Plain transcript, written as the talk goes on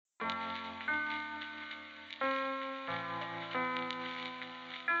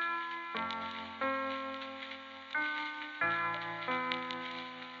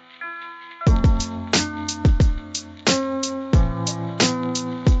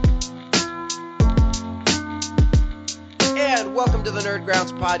welcome to the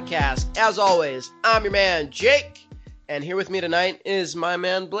Nerdgrounds podcast. As always, I'm your man, Jake, and here with me tonight is my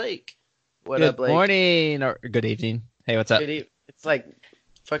man, Blake. What up, Blake? Good morning, or good evening. Hey, what's up? It's like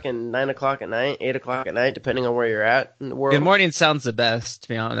fucking 9 o'clock at night, 8 o'clock at night, depending on where you're at in the world. Good morning sounds the best, to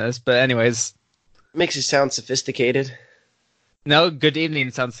be honest, but anyways. Makes you sound sophisticated. No, good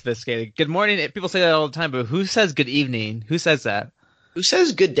evening sounds sophisticated. Good morning, people say that all the time, but who says good evening? Who says that? Who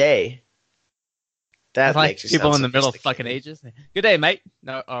says good day? That like makes you people sound in the middle of fucking ages. Good day, mate.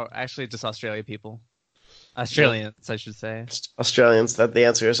 No, actually, just Australia people. Australians, I should say. Australians. That the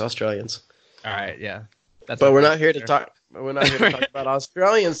answer is Australians. All right, yeah. But we're not here to talk. We're not here to talk about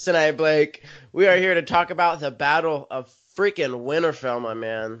Australians tonight, Blake. We are here to talk about the Battle of freaking Winterfell, my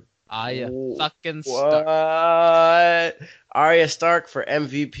man. Arya fucking Stark. What? Arya Stark for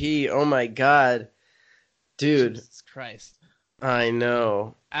MVP. Oh my god, dude. Jesus Christ. I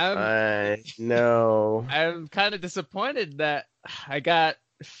know. I know. I'm kind of disappointed that I got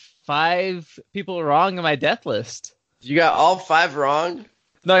 5 people wrong on my death list. You got all 5 wrong?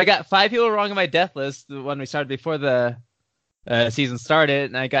 No, I got 5 people wrong on my death list when we started before the season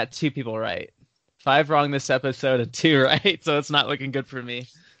started, and I got 2 people right. 5 wrong this episode and 2 right, so it's not looking good for me.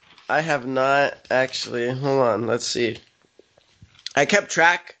 I have not actually. Hold on, let's see. I kept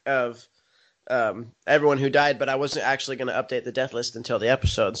track of everyone who died, but I wasn't actually going to update the death list until the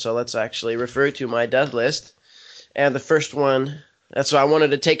episode, so let's actually refer to my death list. And the first one, that's why I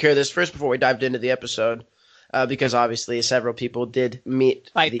wanted to take care of this first before we dived into the episode, because obviously several people did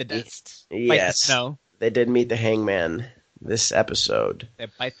meet the dust. Yes, bite the snow. They did meet the hangman this episode. They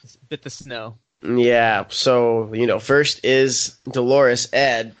bit the snow. Yeah, so, first is Dolores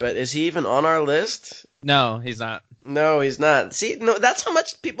Ed, but is he even on our list? No, he's not. No, he's not. See, no, that's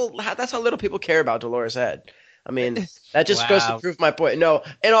how little people care about Dolores Ed. I mean, that just goes to prove my point. No,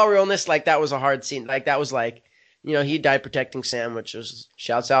 in all realness, that was a hard scene. That was he died protecting Sam, which was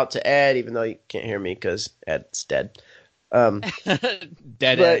shouts out to Ed, even though you can't hear me because Ed's dead. Dead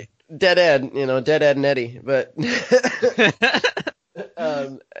Ed. Dead Ed, Dead Ed and Eddie. But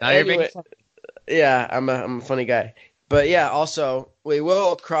anyway, yeah, I'm a funny guy. But yeah, also we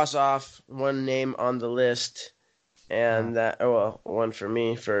will cross off one name on the list, and one for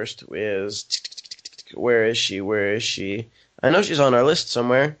me first is where is she? Where is she? I know she's on our list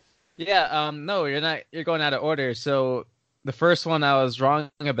somewhere. Yeah, no, you're not. You're going out of order. So the first one I was wrong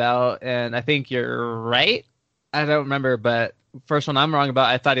about, and I think you're right. I don't remember, but first one I'm wrong about.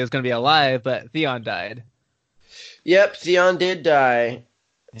 I thought he was going to be alive, but Theon died. Yep, Theon did die.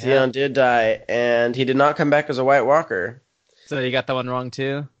 Yeah. Theon did die, and he did not come back as a White Walker. So you got that one wrong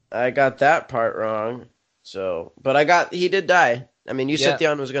too? I got that part wrong. But he did die. I mean, you said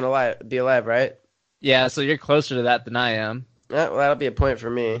Theon was going to be alive, right? Yeah, so you're closer to that than I am. Well, that'll be a point for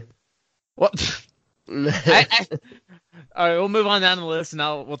me. What? All right, we'll move on down the list, and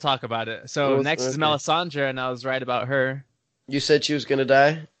we'll talk about it. So next is Melisandre, and I was right about her. You said she was going to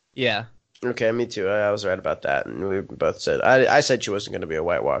die? Yeah. Okay, me too. I was right about that, and we both said I said she wasn't going to be a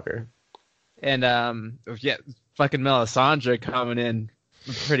White Walker. And fucking Melisandre coming in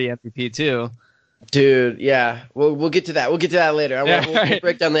pretty MVP too. Dude, yeah. We'll get to that. We'll get to that later. We'll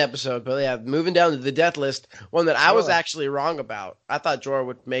break down the episode. But yeah, moving down to the death list, one that I was actually wrong about. I thought Jorah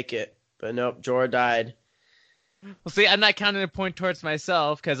would make it, but nope, Jorah died. Well, see, I'm not counting a point towards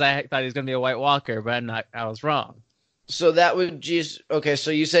myself because I thought he was going to be a White Walker, but I was wrong. So that would just okay.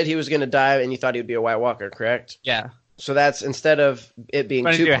 So you said he was going to die, and you thought he would be a White Walker, correct? Yeah. So that's instead of it being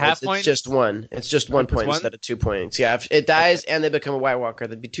 2 points, it's just 1. It's just 1 point instead of 2 points. Yeah, if it dies and they become a White Walker,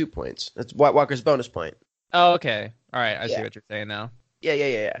 that'd be 2 points. That's White Walker's bonus point. Oh, okay. All right, I see what you're saying now.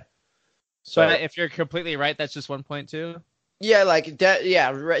 Yeah. So but if you're completely right, that's just 1 point too. Yeah,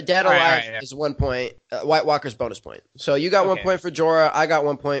 dead alive is 1 point. White Walker's bonus point. So you got 1 point for Jorah. I got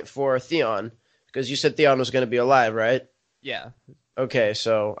 1 point for Theon. Because you said Theon was going to be alive, right? Yeah. Okay,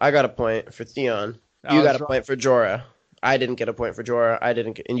 so I got a point for Theon. You got a point for Jorah. I didn't get a point for Jorah.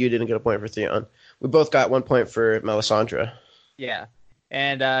 And you didn't get a point for Theon. We both got 1 point for Melisandre. Yeah.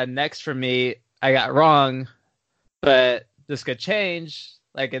 And next for me, I got wrong, but this could change.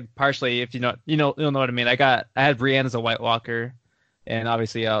 Partially, if you'll know what I mean. I had Brienne as a White Walker, and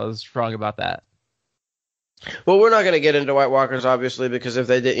obviously I was wrong about that. Well, we're not going to get into White Walkers, obviously, because if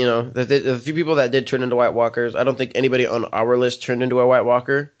they did, the few people that did turn into White Walkers, I don't think anybody on our list turned into a White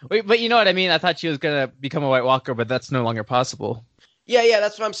Walker. Wait, but you know what I mean? I thought she was going to become a White Walker, but that's no longer possible. Yeah,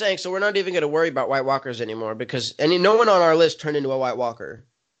 that's what I'm saying. So we're not even going to worry about White Walkers anymore, because no one on our list turned into a White Walker.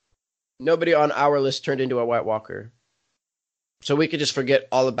 Nobody on our list turned into a White Walker. So we could just forget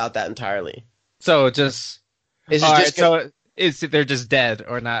all about that entirely. So just... is they're just dead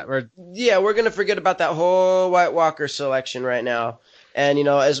or not. Or Yeah, we're gonna forget about that whole White Walker selection right now. And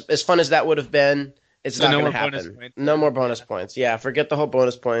as fun as that would have been, it's so not no gonna more bonus happen. points. No more Then. bonus Yeah. points. Yeah, forget the whole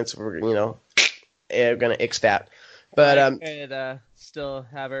bonus points. We're gonna ix that. Or But I could still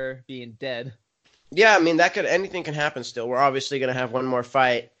have her being dead. yeah, I mean that could anything can happen still. We're obviously gonna have one more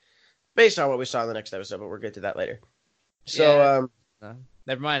fight based on what we saw in the next episode, but we'll get to that later. So Yeah.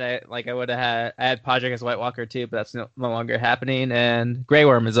 Never mind. I would have had I had Podrick as White Walker too, but that's no longer happening. And Grey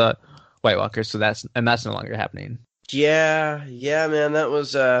Worm is a White Walker, so that's no longer happening. yeah, man, that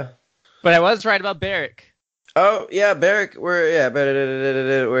was But I was right about Barrick. oh yeah, Barrick. Where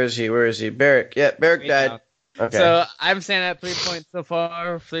is he? Where is he? Barrick. Yeah, Barrick Way died. down. Okay. So I'm saying at 3 points so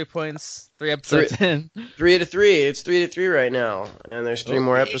far. 3 points, 3 episodes in. 3-3. It's 3-3 right now, and there's 3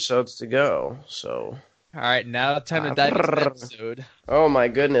 more Okay. episodes to go. So. All right, now time to dive into the episode. Oh my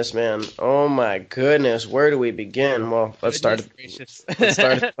goodness, man! Oh my goodness, where do we begin? Well, let's start. Gracious.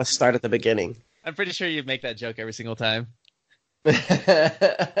 Let's start at the beginning. I'm pretty sure you make that joke every single time.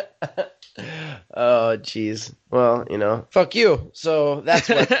 Oh, jeez. Well, fuck you. So that's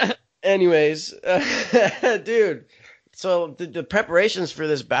what. Anyways, dude. So the preparations for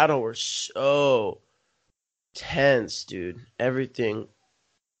this battle were so tense, dude. Everything.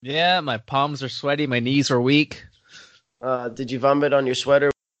 Yeah, my palms are sweaty, my knees are weak. Did you vomit on your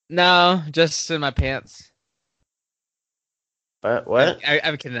sweater? No, just in my pants. What?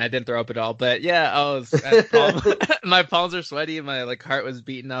 I'm kidding. I didn't throw up at all, but yeah, my palms are sweaty. And my heart was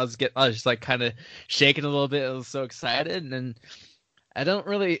beating. I was just kind of shaking a little bit. I was so excited, and I don't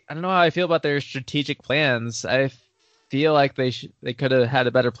know how I feel about their strategic plans. I feel like they could have had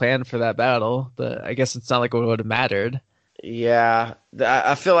a better plan for that battle, but I guess it's not like it would have mattered. Yeah,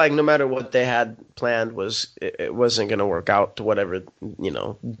 I feel like no matter what they had planned, it wasn't going to work out to whatever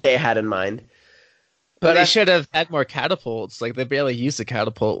they had in mind. But they should have had more catapults. Like they barely used the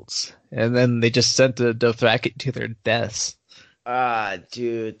catapults, and then they just sent the Dothraki to their deaths.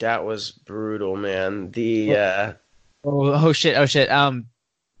 Dude, that was brutal, man. Oh shit!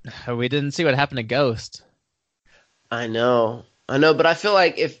 We didn't see what happened to Ghost. I know, but I feel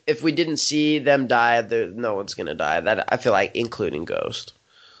like if we didn't see them die, no one's gonna die. That I feel like, including Ghost.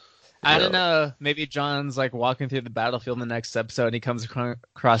 I don't know. Maybe John's walking through the battlefield in the next episode, and he comes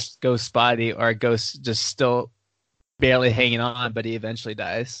across Ghost's body, or Ghost just still barely hanging on, but he eventually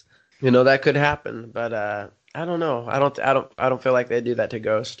dies. That could happen, but I don't know. I don't feel like they do that to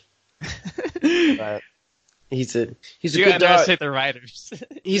Ghost. But he's a good dog. The writers.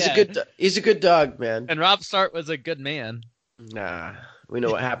 He's a good dog, man. And Rob Stark was a good man. Nah, we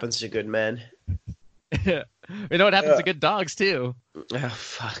know what happens to good men. We know what happens to good dogs too. Oh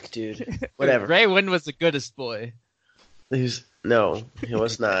fuck, dude. Whatever. Grey Wind was the goodest boy. No, he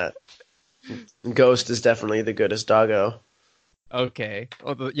was not. Ghost is definitely the goodest doggo. Okay.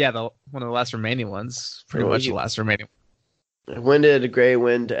 Well, one of the last remaining ones. Pretty much the last remaining. When did Grey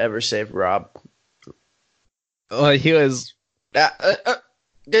Wind ever save Rob? Well, he was.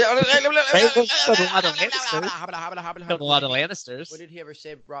 Killed a lot of Lannisters. When did he ever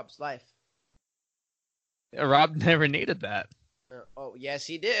save Rob's life? Rob never needed that. Oh, yes,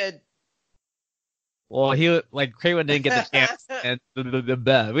 he did. Well, Grey Wind didn't get the chance, and we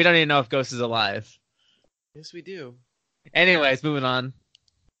don't even know if Ghost is alive. Yes, we do. Anyways, moving on.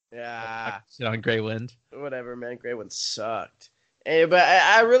 Yeah. Shit on Grey Wind. Whatever, man. Grey Wind sucked. Hey, but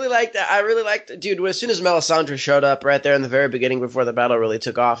I really liked that. I really liked, dude. As soon as Melisandre showed up right there in the very beginning, before the battle really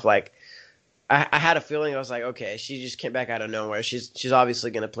took off, I had a feeling. I was like, okay, she just came back out of nowhere. She's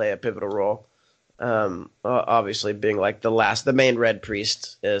obviously going to play a pivotal role. Obviously being the main Red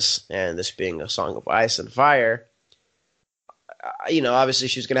Priest is, and this being a Song of Ice and Fire. Obviously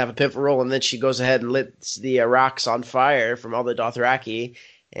she's going to have a pivotal role, and then she goes ahead and lights the rocks on fire from all the Dothraki,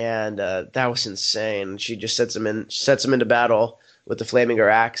 and that was insane. She just sets them into battle with the flaming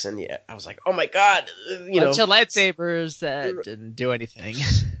axe, and yeah, I was like, oh my god, bunch of lightsabers that didn't do anything.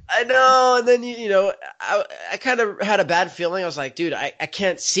 I know, and then I kind of had a bad feeling. I was like, dude, I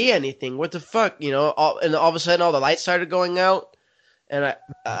can't see anything. What the fuck, and all of a sudden all the lights started going out, and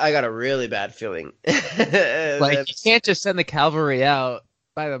I got a really bad feeling. You can't just send the cavalry out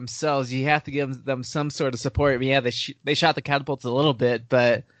by themselves. You have to give them some sort of support. I mean, yeah, they shot the catapults a little bit,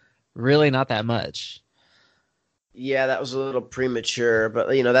 but really not that much. Yeah, that was a little premature, but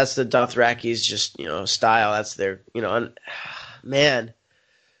that's the Dothraki's just style. That's their man.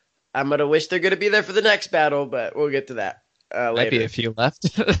 I'm gonna wish they're gonna be there for the next battle, but we'll get to that later. Might be a few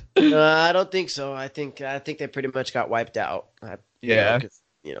left. I don't think so. I think they pretty much got wiped out. I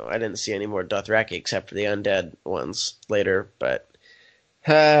didn't see any more Dothraki except for the undead ones later, but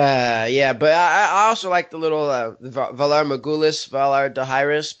Yeah, but I also like the little Valar Morghulis, Valar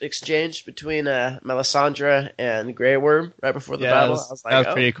Dohaeris exchange between Melisandre and Grey Worm right before the Yeah, battle. I was that like, was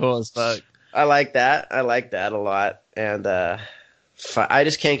oh, pretty cool as fuck. I like that. I like that a lot. And I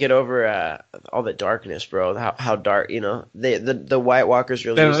just can't get over all the darkness, bro. How dark, the White Walkers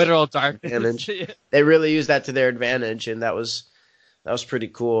really The use that literal to their darkness. advantage. They really use that to their advantage, and that was pretty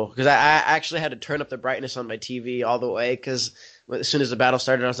cool because I actually had to turn up the brightness on my TV all the way because as soon as the battle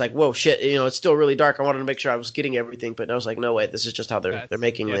started, I was like, "Whoa, shit!" It's still really dark. I wanted to make sure I was getting everything, but I was like, "No, wait, this is just how they're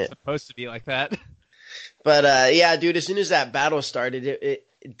making It's it." supposed to be like that. But yeah, dude, as soon as that battle started,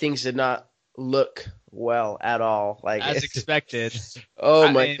 things did not look well at all. Like, As expected. oh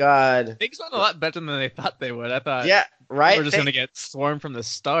I my mean, god, things went a lot better than they thought they would. I thought yeah, we right. were just gonna get swarmed from the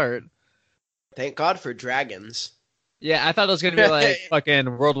start. Thank God for dragons. Yeah, I thought it was gonna be like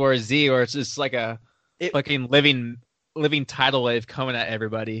fucking World War Z, or it's just like a It fucking living tidal wave coming at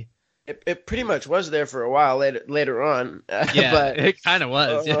everybody. it pretty much was there for a while later on, Yeah, but it kind of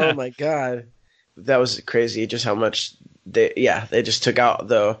was. oh Yeah, my god, that was crazy. Just how much they just took out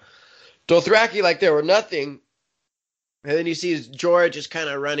the Dothraki like they were nothing, and then you see Jorah just kind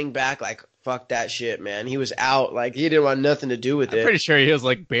of running back like fuck that shit, man. He was out, like he didn't want nothing to do with I'm it. pretty sure he was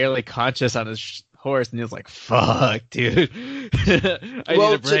like barely conscious on his horse, and he was like, "Fuck, dude, I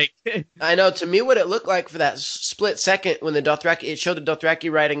need a break." I know, to me, what it looked like for that split second when it showed the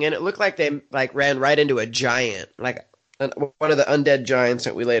Dothraki riding in, it looked like they like ran right into a giant, like one of the undead giants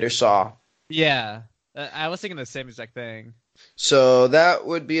that we later saw. Yeah, I was thinking the same exact thing. So that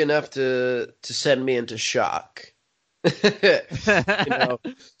would be enough to send me into shock. you know,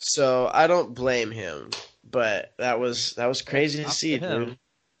 so I don't blame him, but that was crazy to Props see, to him. dude.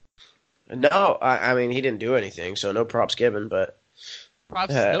 No, I mean he didn't do anything, so no props given. But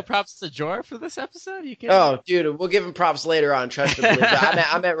No props to Jor for this episode. You can. oh, dude, we'll give him props later on. Trust and believe. But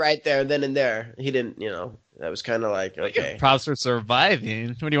I meant right there, then and there. He didn't, that was kind of like okay. Props for surviving.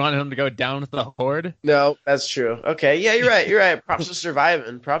 What do you want him to go down with the horde? No, that's true. Okay, yeah, you're right. You're right. Props for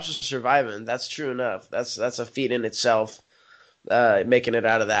surviving. Props for surviving. That's true enough. That's a feat in itself. Making it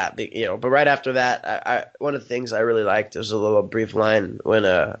out of that, but right after that, one of the things I really liked was a little brief line when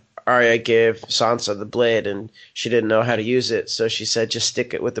Arya gave Sansa the blade and she didn't know how to use it, so she said, "Just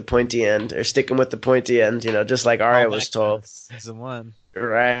stick it with the pointy end, or stick him with the pointy end," just like Arya was told. Season 1.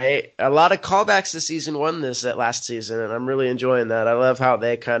 Right, a lot of callbacks to season 1 that last season, and I'm really enjoying that. I love how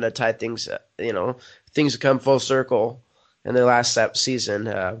they kind of tie things, things come full circle in the last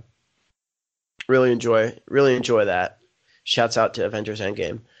season. Really enjoy that. Shouts out to Avengers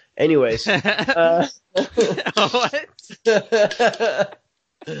Endgame. Anyways, What?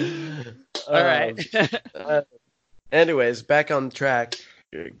 All right. Anyways, back on track.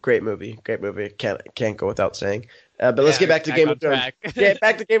 Great movie. Can't go without saying. But let's get back to Game of Thrones. Yeah,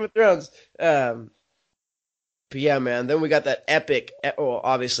 back to Game of Thrones. But yeah, man. Then we got that epic. Well,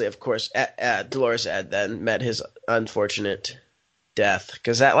 obviously, of course, Dolores Ed then met his unfortunate death.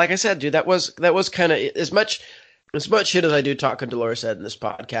 Because that, like I said, dude, that was kind of as much shit as I do talk on Dolores Ed in this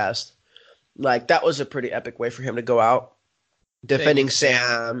podcast. Like that was a pretty epic way for him to go out. Defending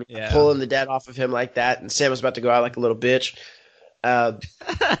Sam, Yeah. pulling the dead off of him like that, and Sam was about to go out like a little bitch. But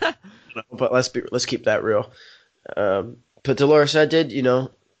let's keep that real. But Dolores Ed did,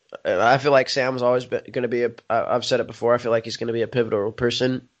 I feel like Sam's always going to be I've said it before. I feel like he's going to be a pivotal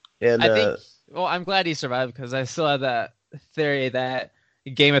person. And I think. Well, I'm glad he survived because I still have that theory that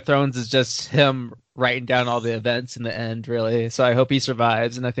Game of Thrones is just him writing down all the events in the end, really. So I hope he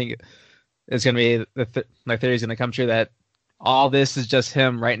survives, and I think it's going to be my theory is going to come true that all this is just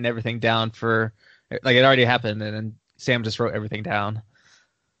him writing everything down for like it already happened, and then Sam just wrote everything down.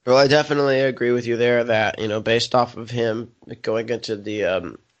 Well, I definitely agree with you there that, based off of him going into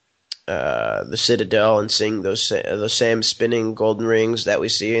the Citadel and seeing those same spinning golden rings that we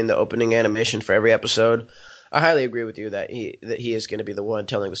see in the opening animation for every episode, I highly agree with you that he is going to be the one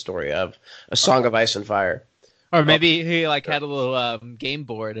telling the story of A Song of Ice and Fire. Or maybe he had a little game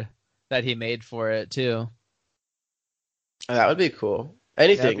board that he made for it too. That would be cool.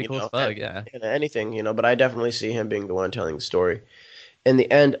 Anything, That'd be cool as fuck, yeah. Anything, but I definitely see him being the one telling the story in the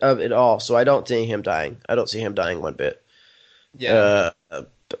end of it all. So I don't see him dying. I don't see him dying one bit. Yeah.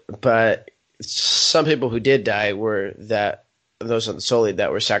 But some people who did die were those on the Sully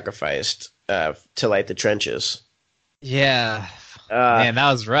that were sacrificed to light the trenches. Yeah. Man,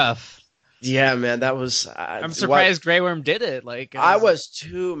 that was rough. Yeah, man, that was. I'm surprised Grey Worm did it. I was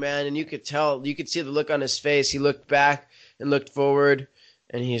too, man, and you could see the look on his face. He looked back and looked forward,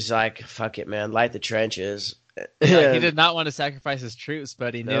 and he's like, "Fuck it, man, light the trenches." He did not want to sacrifice his troops,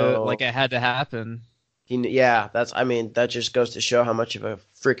 but he knew it had to happen. Yeah, I mean, that just goes to show how much of a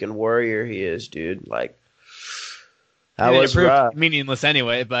freaking warrior he is, dude. Like, I that mean, it was proved rough. meaningless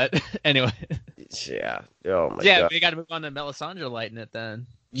anyway, but anyway. Yeah. Oh my Yeah, god. we got to move on to Melisandre lighting it then.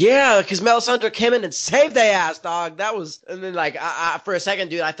 Yeah, because Melisandre came in and saved their ass, dog. That was, and then like, for a second,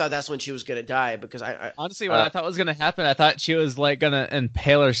 dude, I thought that's when she was gonna die because Honestly, what I thought was gonna happen, I thought she was like gonna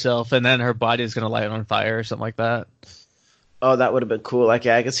impale herself, and then her body was gonna light on fire or something like that. oh, that would have been cool. Like,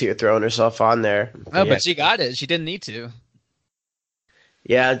 yeah, I could see her throwing herself on there. Oh, Yeah, but she got it. She didn't need to.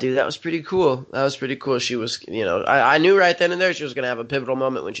 yeah, dude, that was pretty cool. That was pretty cool. She was, I knew right then and there she was gonna have a pivotal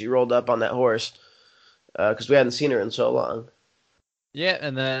moment when she rolled up on that horse, because we hadn't seen her in so long. Yeah,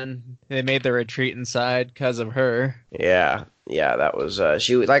 and then they made the retreat inside because of her. Yeah, yeah, that was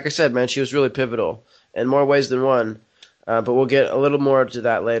she. Like I said, man, she was really pivotal in more ways than one. But we'll get a little more to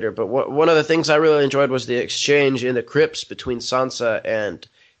that later. But one of the things I really enjoyed was the exchange in the crypts between Sansa and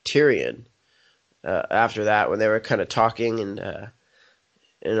Tyrion. After that, when they were kind of talking, and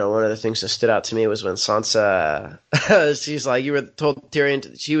one of the things that stood out to me was when Sansa, she's like, "You were told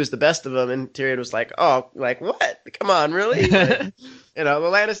Tyrion she was the best of them," and Tyrion was like, "Oh, like what? Come on, really?" Like, the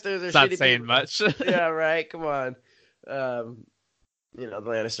Lannisters are It's not shitty saying people. much. Yeah, right. Come on. The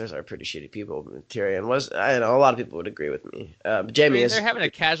Lannisters are pretty shitty people. Tyrion was, I know, a lot of people would agree with me. But I Jamie mean, is. they're having a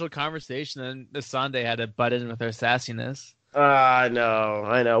casual conversation, and Missandei had to butt in with her sassiness. I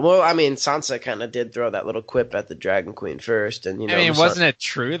know. Well, I mean, Sansa kind of did throw that little quip at the Dragon Queen first, and I mean, wasn't it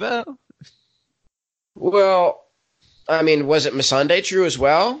true though? Well, I mean, was it Missandei true as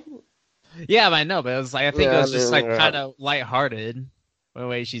well? Yeah, I know, but it was like I think it Yeah, was just like yeah. kind of lighthearted. The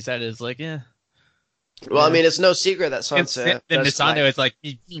way she said it is like, yeah. Well, I Yeah. mean, it's no secret that And Sansa then does Missandei like. was like,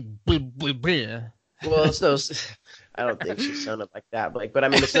 Well, it's no. I don't think she sounded like that, but I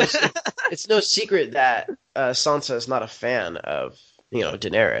mean, it's no secret that Sansa is not a fan of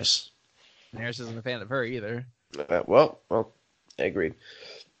Daenerys. Daenerys isn't a fan of her either. Well, I agree.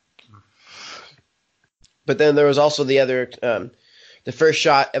 But then there was also the other, the first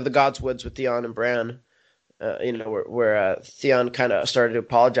shot of the Godswoods with Theon and Bran, where Theon kind of started to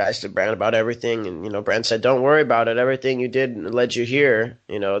apologize to Bran about everything, and Bran said, "Don't worry about it. Everything you did led you here.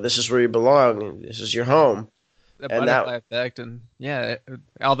 This is where you belong. This is your home." The And butterfly effect, and yeah,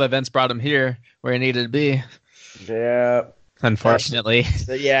 all the events brought him here where he needed to be. yeah, Unfortunately,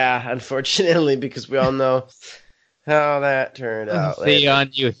 yeah, unfortunately, because we all know how that turned out later. Theon,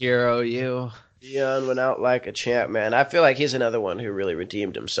 you hero, you. Theon went out like a champ, man. I feel like he's another one who really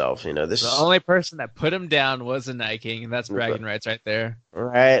redeemed himself. This The is only person that put him down was the Night King, and that's bragging rights right there.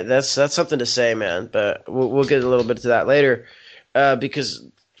 right. That's something to say, man. But we'll get a little bit to that later, because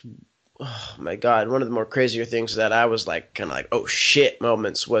oh my god, one of the more crazier things that I was like kind of like oh shit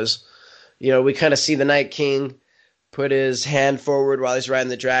moments was, we kind of see the Night King put his hand forward while he's riding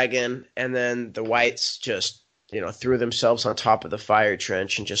the dragon, and then the Whites just threw themselves on top of the fire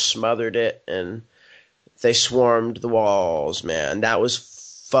trench and just smothered it, and they swarmed the walls, man. That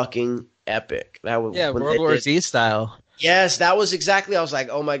was fucking epic. That was World War Z style. Yes, that was exactly. I was like,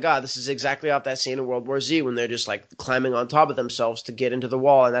 oh my god, this is exactly off that scene in World War Z when they're just like climbing on top of themselves to get into the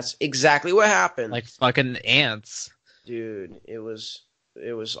wall, and that's exactly what happened. Like fucking ants. Dude, it was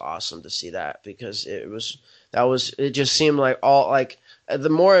awesome to see that because it just seemed like all like the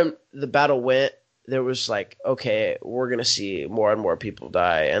more the battle went, there was like, okay, we're gonna see more and more people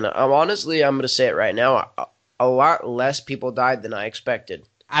die, and I'm gonna say it right now, a lot less people died than I expected.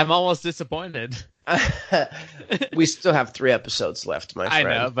 I'm almost disappointed. We still have 3 episodes left, my friend.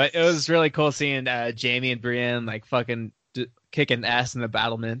 I know, but it was really cool seeing Jamie and Brienne like fucking kicking ass in the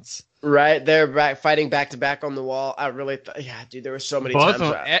battlements. Right, they're fighting back to back on the wall. I really, yeah, dude, there were so many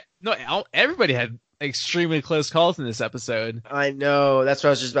times. Everybody had extremely close calls in this episode. I know. That's what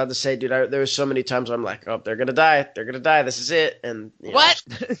I was just about to say, dude. There were so many times where I'm like, oh, they're gonna die. They're gonna die. This is it. And What?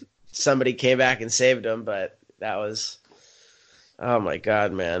 somebody came back and saved them, but that was, oh my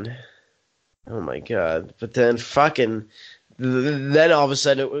god, man. Oh my god. But then then all of a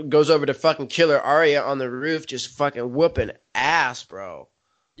sudden it goes over to fucking Killer Arya on the roof, just fucking whooping ass, bro.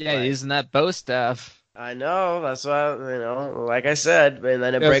 Yeah, Like, using that bow staff. I know. That's why, like I said, and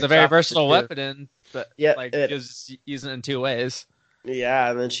then It was breaks a very off versatile into- weapon, but Yeah, it was using it in 2 ways. Yeah,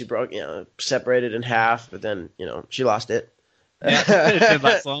 and then she broke, separated in half, but then, she lost it. Yeah, it didn't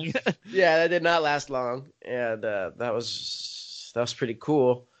last long. Yeah, that did not last long, and that was pretty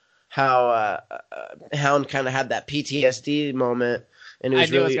cool. How Hound kind of had that PTSD moment, and I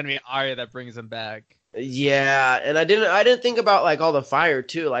knew it was gonna be Arya that brings him back. yeah, and I didn't think about like all the fire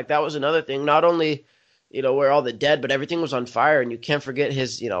too. Like that was another thing. Not only where all the dead, but everything was on fire, and you can't forget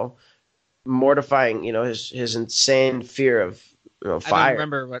his mortifying his insane fear of I fire. don't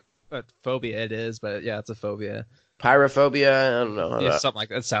remember what phobia it is, but yeah, it's a phobia. Pyrophobia. I don't know. Yeah, something like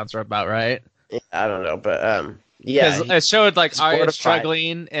that sounds about right. I don't know, but yeah, Because it showed like he's Arya mortified.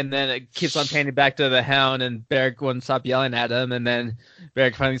 struggling, and then it keeps on panning back to the Hound, and Beric wouldn't stop yelling at him, and then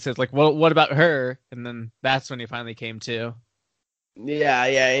Beric finally says like, "Well, what about her?" And then that's when he finally came to. Yeah,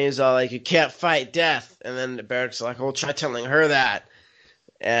 yeah. He's all like, "You can't fight death," and then the Barrack's like, "Well, try telling her that."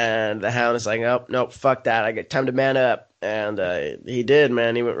 And the Hound is like, "Nope, nope, fuck that. I got time to man up." And he did,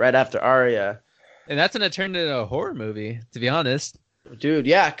 man. He went right after Arya. And that's when it turned into a horror movie, to be honest. Dude,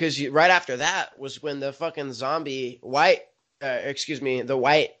 yeah, because right after that was when the fucking the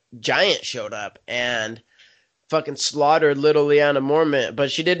white giant showed up and fucking slaughtered little Lyanna Mormont.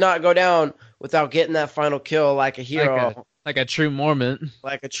 But she did not go down without getting that final kill like a hero. Like a true Mormon.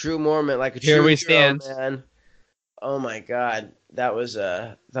 Like a true Mormon, like a Here true we hero, stand. man. Oh my god, that was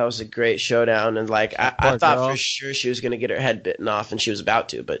a great showdown, and like I Poor thought girl. for sure she was gonna get her head bitten off, and she was about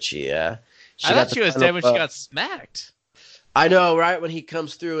to, but she I got thought the she was final dead when she blow. got smacked. I know, right? When he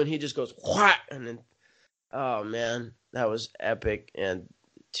comes through and he just goes whack, and then oh man, that was epic. And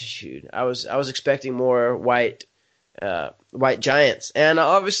shoot, I was expecting more white giants, and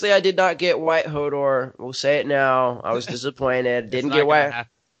obviously I did not get white Hodor. We'll say it now. I was disappointed. It's Didn't not get gonna white. happen.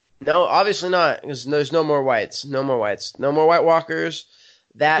 No, obviously not, because there's no more whites. No more whites. No more White Walkers.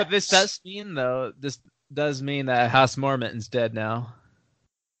 That. But this does mean, though, this does mean that House Mormont's dead now.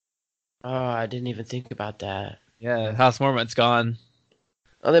 Oh, I didn't even think about that. Yeah, House Mormont's gone.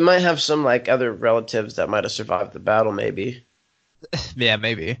 Oh, they might have some like other relatives that might have survived the battle, maybe. Yeah,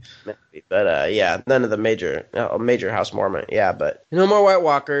 maybe. Maybe. But yeah, none of the major House Mormon. Yeah, but no more White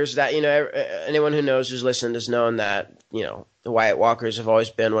Walkers. That anyone who knows who's listened has known that the White Walkers have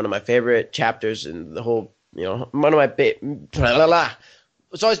always been one of my favorite chapters in the whole. One of my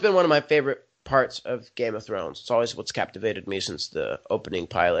It's always been one of my favorite parts of Game of Thrones. It's always what's captivated me since the opening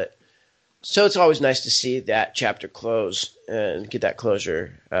pilot. So it's always nice to see that chapter close and get that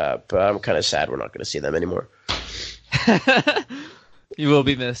closure. But I'm kind of sad we're not going to see them anymore. You will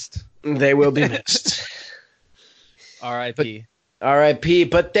be missed. They will be missed. R.I.P. R.I.P.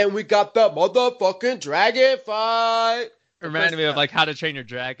 But then we got the motherfucking dragon fight. Reminded me of like How to Train Your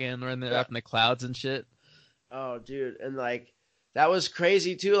Dragon, when they're up in the clouds and shit. Oh, dude, and like that was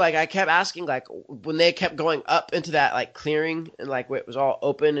crazy too. Like I kept asking, like when they kept going up into that like clearing and like it was all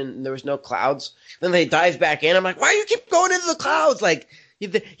open and there was no clouds. Then they dive back in. I'm like, why do you keep going into the clouds? Like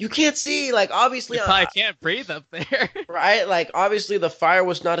you can't see. Like obviously, You probably can't breathe up there. right? Like obviously the fire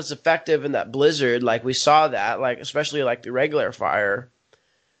was not as effective in that blizzard. Like we saw that. Like especially like the regular fire.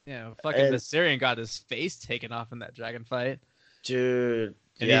 Yeah, fucking the Syrian got his face taken off in that dragon fight. Dude.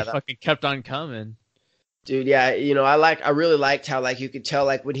 And yeah, he fucking kept on coming. Dude, yeah, I really liked how like you could tell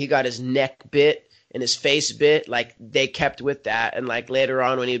like when he got his neck bit and his face bit, like they kept with that, and like later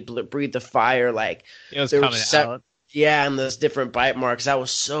on when he breathed the fire, like It was there coming out. yeah, and those different bite marks, that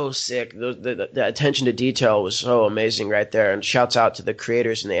was so sick. The attention to detail was so amazing right there, and shouts out to the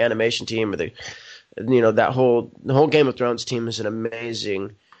creators and the animation team, or the whole Game of Thrones team is an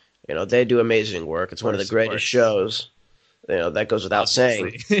amazing, they do amazing work. It's one of the greatest shows. That goes without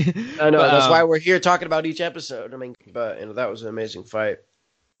saying. I know, that's why we're here talking about each episode. I mean, but that was an amazing fight.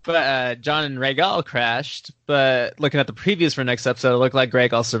 But John and Rhaegal crashed. But looking at the previews for next episode, it looked like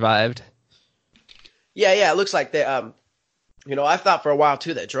Rhaegal survived. Yeah, it looks like they. I thought for a while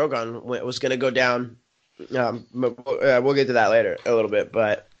too that Drogon was going to go down. We'll get to that later a little bit,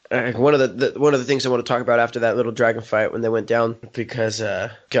 but one of the things I want to talk about after that little dragon fight when they went down, because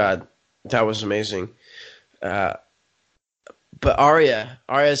God, that was amazing. But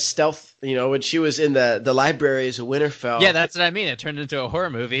Arya's stealth, when she was in the libraries of Winterfell. Yeah, that's what I mean. It turned into a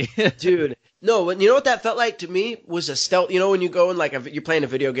horror movie. Dude, no, you know what that felt like to me was a stealth. When you go in you're playing a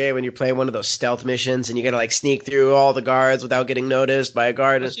video game and you're playing one of those stealth missions and you gotta like sneak through all the guards without getting noticed by a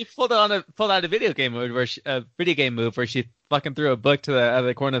guard. Well, she pulled out a video game move where she fucking threw a book to the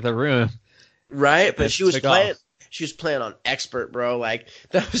other corner of the room. Right, but she was playing. She was playing on expert, bro. Like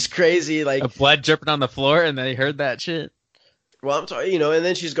that was crazy. Like a blood dripping on the floor, and they heard that shit. Well, I'm sorry, and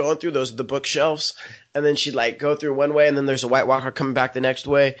then she's going through the bookshelves, and then she'd like go through one way, and then there's a White Walker coming back the next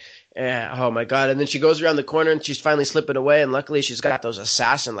way. And, oh my God! And then she goes around the corner, and she's finally slipping away, and luckily she's got those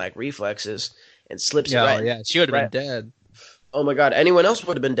assassin like reflexes, and slips it right. Yeah, she would have been dead. Oh my God! Anyone else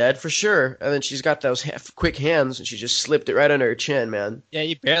would have been dead for sure. And then she's got those quick hands, and she just slipped it right under her chin, man. Yeah,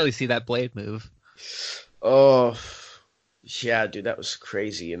 you barely see that blade move. Oh, yeah, dude, that was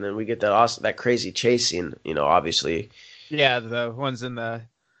crazy. And then we get that crazy chase scene, obviously. Yeah, the ones in the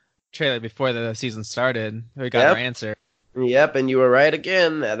trailer before the season started. We got our answer. Yep, and you were right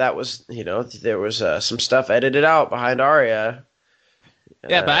again. That was, there was some stuff edited out behind Arya.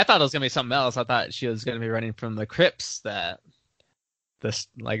 Yeah, but I thought it was gonna be something else. I thought she was gonna be running from the crypts that the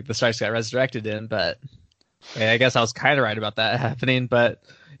Starks got resurrected in. But yeah, I guess I was kind of right about that happening. But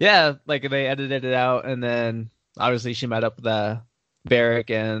yeah, like they edited it out, and then obviously she met up with the Barrack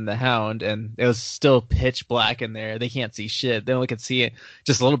and the Hound, and it was still pitch black in there. They can't see shit. They only could see it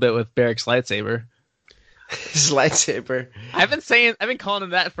just a little bit with Barrack's lightsaber. His lightsaber. I've been calling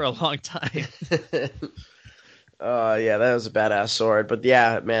him that for a long time. Yeah, that was a badass sword. But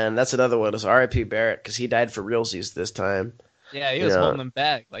yeah, man, that's another one. It's R.I.P. Barrett because he died for realsies this time. Yeah, he was holding them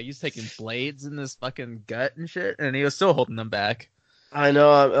back. Like he's taking blades in his fucking gut and shit, and he was still holding them back. I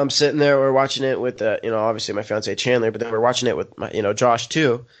know. I'm sitting there. We're watching it with, obviously my fiance Chandler, but then we're watching it with my, Josh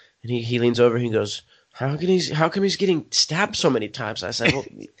too. And he leans over and he goes, "How come he's getting stabbed so many times?" I said, "Well,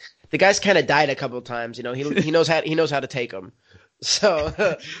 the guy's kind of died a couple of times. He knows how to take them." So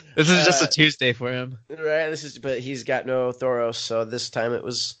this is just a Tuesday for him, right? But he's got no Thoros, so this time it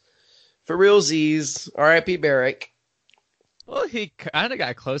was for realsies. R.I.P. Barrack. Well, he kind of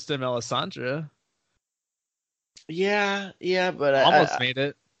got close to Melisandre. Yeah, but almost made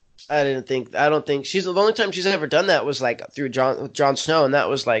it. I don't think she's the only time she's ever done that was like through Jon Snow, and that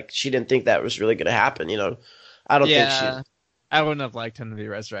was like she didn't think that was really going to happen. I don't think she. I wouldn't have liked him to be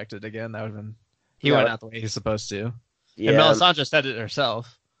resurrected again. That would have been he went out the way he's supposed to. Yeah, and Melisandre said it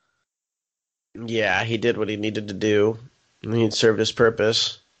herself. Yeah, he did what he needed to do. He served his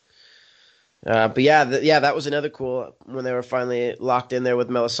purpose. But that was another cool when they were finally locked in there with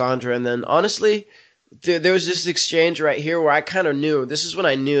Melisandre, and then honestly. There was this exchange right here where I kind of knew. This is when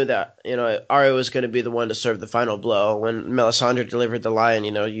I knew that Arya was going to be the one to serve the final blow. When Melisandre delivered the line,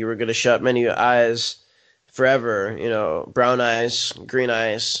 you were going to shut many eyes forever. Brown eyes, green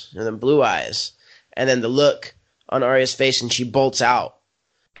eyes, and then blue eyes, and then the look on Arya's face, and she bolts out.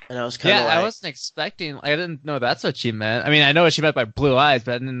 And I was kind of I wasn't expecting. I didn't know that's what she meant. I mean, I know what she meant by blue eyes,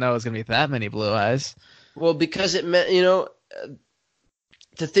 but I didn't know it was going to be that many blue eyes. Well, because it meant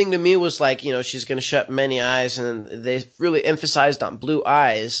the thing to me was like, she's going to shut many eyes, and they really emphasized on blue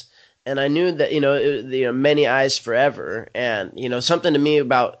eyes. And I knew that, many eyes forever. And, something to me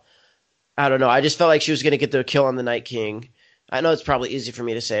about, I don't know, I just felt like she was going to get the kill on the Night King. I know it's probably easy for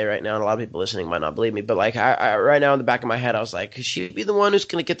me to say right now, and a lot of people listening might not believe me, but like I right now in the back of my head, I was like, could she be the one who's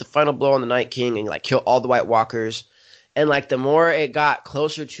going to get the final blow on the Night King and like kill all the White Walkers? And like the more it got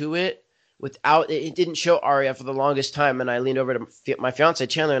closer to it, it didn't show Arya for the longest time, and I leaned over to my fiance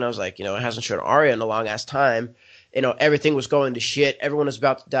Chandler, and I was like, it hasn't shown Arya in a long ass time. Everything was going to shit. Everyone was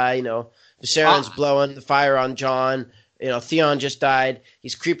about to die. Viserys blowing the fire on Jon. Theon just died.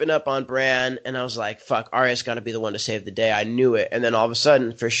 He's creeping up on Bran, and I was like, fuck, Arya's got to be the one to save the day. I knew it, and then all of a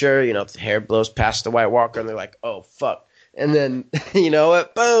sudden, for sure, the hair blows past the White Walker, and they're like, oh fuck, and then you know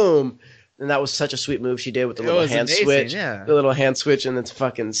what, boom. And that was such a sweet move she did with the little hand switch. Yeah. The little hand switch, and it's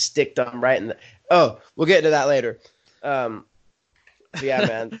fucking sticked them right in the... Oh, we'll get into that later. Yeah,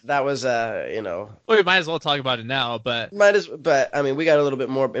 man, that was, Well, we might as well talk about it now, but... But, I mean, we got a little bit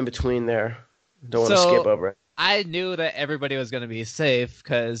more in between there. Don't want to skip over it. I knew that everybody was going to be safe,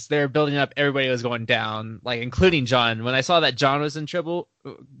 because they were building up everybody was going down, like, including Jon. When I saw that Jon was in a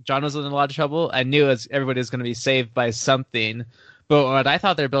lot of trouble, I knew everybody was going to be saved by something. But what I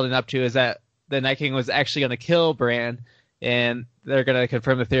thought they were building up to is that the Night King was actually going to kill Bran, and they're going to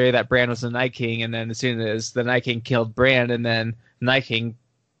confirm the theory that Bran was the Night King, and then as soon as the Night King killed Bran, and then the Night King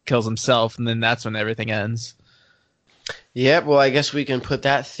kills himself, and then that's when everything ends. Yeah, well, I guess we can put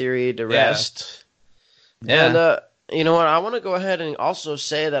that theory to rest. Yeah. And, you know what, I want to go ahead and also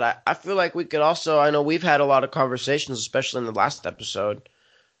say that I feel like we could also, I know we've had a lot of conversations, especially in the last episode,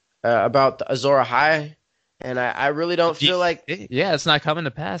 about the Azor Ahai. And I really don't feel like... Yeah, it's not coming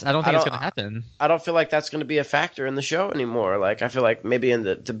to pass. I don't think it's going to happen. I don't feel like that's going to be a factor in the show anymore. Like, I feel like maybe in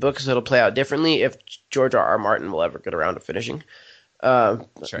the books it'll play out differently if George R. R. Martin will ever get around to finishing. Sure,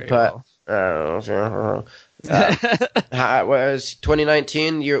 but... was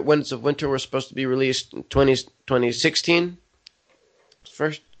 2019, Winds of Winter were supposed to be released in 2016?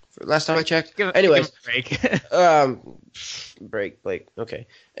 Last time I checked. Anyways. Give a break. Break. Okay.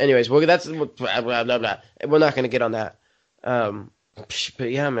 Anyways, well, that's blah, blah, blah, blah. We're not going to get on that.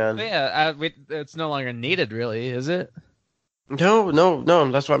 But yeah, man. But yeah, it's no longer needed, really, is it? No.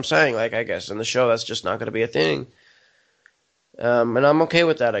 That's what I'm saying. Like, I guess in the show, that's just not going to be a thing. And I'm okay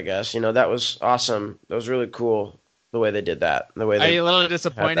with that, I guess. That was awesome. That was really cool, the way they did that. Are you a little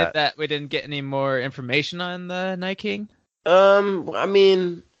disappointed that we didn't get any more information on the Night King? I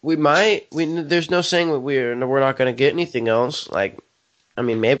mean... We might. There's no saying we're not going to get anything else. Like, I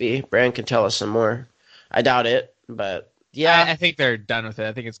mean, maybe Bran can tell us some more. I doubt it, but yeah. I think they're done with it.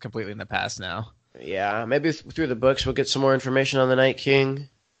 I think it's completely in the past now. Yeah, maybe through the books we'll get some more information on the Night King.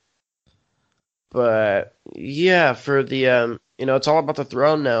 But yeah, for the it's all about the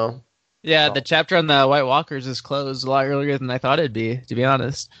throne now. Yeah, the Oh. chapter on the White Walkers is closed a lot earlier than I thought it'd be, to be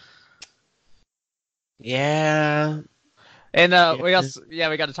honest. Yeah. And Yeah. we got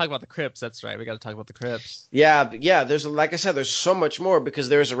to talk about the crypts. That's right, we got to talk about the crypts. Yeah. There's like I said, there's so much more because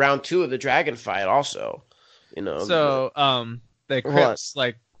there's a round 2 of the dragon fight also. So, the Hold on. crypts,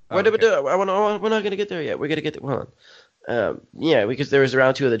 like, What did we do? We're not gonna get there yet. We're gonna get there. Hold on. Yeah, because there was a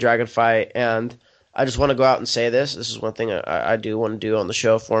round 2 of the dragon fight, and I just want to go out and say this. This is one thing I do want to do on the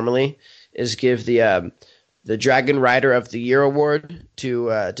show formally, is give the Dragon Rider of the Year award to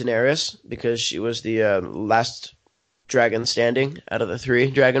Daenerys because she was the last dragon standing out of the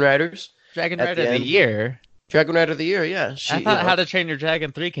 3 Dragon Riders. Dragon at Rider the of the end. Year. Dragon Rider of the Year, yeah. I thought How to Train Your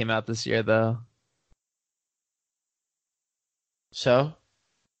Dragon 3 came out this year, though. So?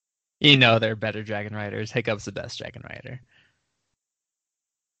 You know they're better Dragon Riders. Hiccup's the best Dragon Rider.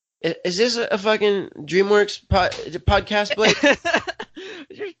 Is this a fucking DreamWorks podcast, Blake?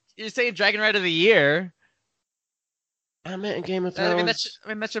 You're saying Dragon Rider of the Year. I meant in Game of Thrones. I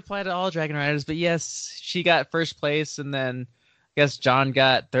mean, that should apply to all Dragon Riders, but yes, she got first place, and then I guess John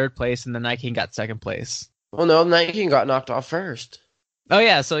got third place, and the Night King got second place. Well, no, Night King got knocked off first. Oh,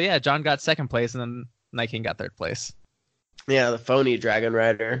 yeah, so yeah, John got second place, and then Night King got third place. Yeah, the phony Dragon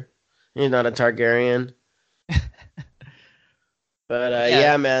Rider. He's not a Targaryen. But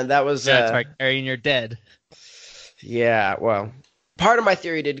yeah, man, that was Targaryen, you're dead. Yeah, well, part of my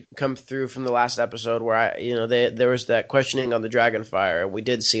theory did come through from the last episode where there was that questioning on the Dragonfire, and we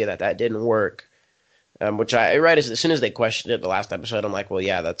did see that didn't work. Which as soon as they questioned it the last episode, I'm like, well,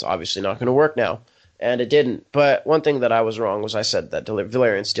 yeah, that's obviously not going to work now, and it didn't. But one thing that I was wrong was I said that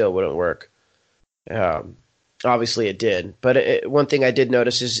Valyrian steel wouldn't work. Obviously it did, but one thing I did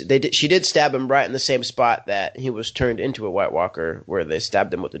notice is she did stab him right in the same spot that he was turned into a White Walker, where they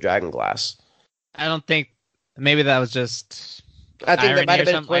stabbed him with the dragon glass. I don't think maybe that was just. I think that might have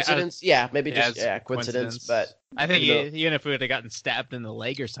been coincidence. Coincidence. But I think even if we would have gotten stabbed in the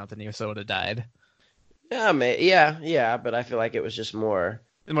leg or something, he still would have died. Yeah, but I feel like it was just more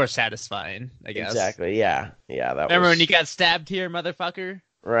satisfying, I guess. Exactly. Yeah. Remember when you got stabbed here, motherfucker?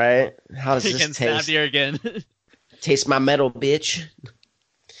 Right? How does you this can stab here again. Taste my metal, bitch.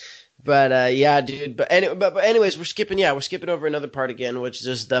 But yeah, dude. But anyways, we're skipping over another part again, which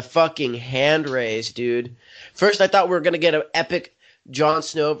is the fucking hand raise, dude. First, I thought we were gonna get an epic Jon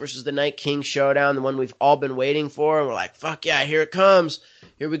Snow versus the Night King showdown, the one we've all been waiting for, and we're like, fuck yeah, here it comes,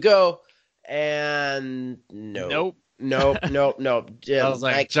 here we go. And nope. I was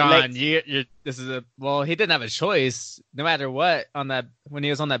like, John, this is well, he didn't have a choice. No matter what, when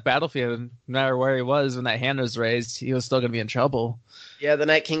he was on that battlefield, no matter where he was when that hand was raised, he was still gonna be in trouble. Yeah, the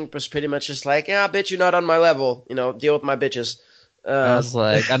Night King was pretty much just like, yeah, bitch, you're not on my level. Deal with my bitches. I was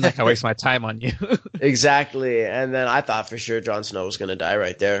like, I'm not gonna waste my time on you. Exactly. And then I thought for sure Jon Snow was gonna die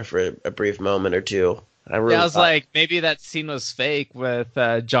right there for a brief moment or two. I was like, maybe that scene was fake with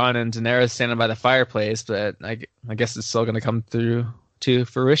Jon and Daenerys standing by the fireplace, but I guess it's still going to come through to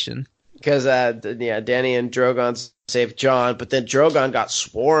fruition. Because, Dany and Drogon saved Jon, but then Drogon got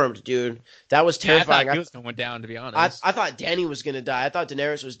swarmed, dude. That was terrifying. I thought he was going down, to be honest. I thought Dany was going to die. I thought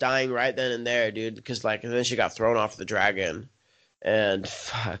Daenerys was dying right then and there, dude, because, and then she got thrown off the dragon. And,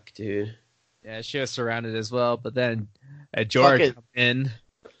 fuck, dude. Yeah, she was surrounded as well, but then George come in.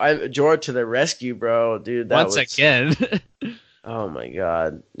 George to the rescue, bro, dude. Once again. Oh my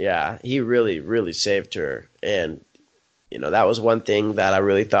god, yeah, he really, really saved her, and that was one thing that I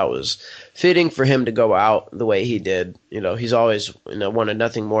really thought was fitting for him to go out the way he did. He's always wanted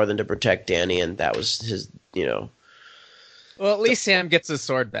nothing more than to protect Dany, and that was his. Well, at least Sam gets his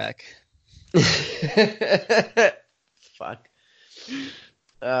sword back. Fuck.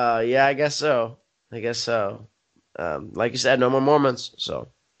 Yeah, I guess so. Like you said, no more Mormons, so.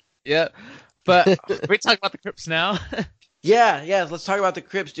 Yeah, but we talk about the crypts now. Yeah. Let's talk about the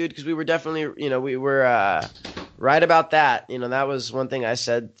crypts, dude, because we were definitely, we were right about that. That was one thing I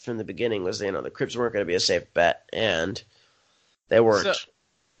said from the beginning was, the crypts weren't going to be a safe bet, and they weren't.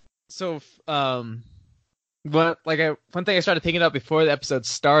 One thing I started thinking about before the episode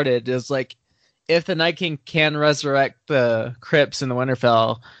started is if the Night King can resurrect the crypts in the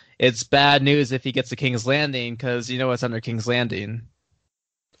Winterfell, it's bad news if he gets to King's Landing, because what's under King's Landing.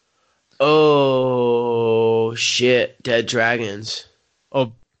 Oh, shit. Dead dragons.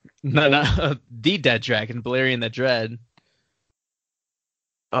 Oh, no. The dead dragon, Balerion the Dread.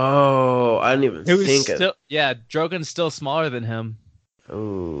 Oh, I didn't even think of it. Yeah, Drogon's still smaller than him.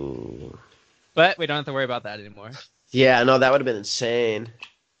 Oh. But we don't have to worry about that anymore. Yeah, no, that would have been insane.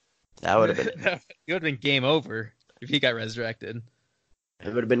 That would have been. It would have been game over if he got resurrected.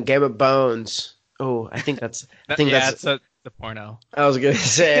 It would have been Game of Bones. Oh, I think that's. I think Yeah, that's. it's the porno. I was gonna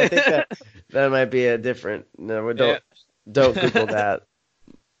say. I think that might be a different. No, we don't. Yeah. Don't Google that.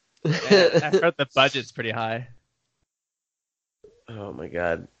 Yeah, I heard the budget's pretty high. Oh my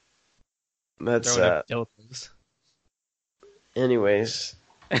god. That's Throwing up dildos. anyways.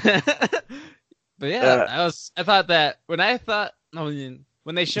 But yeah, I thought that when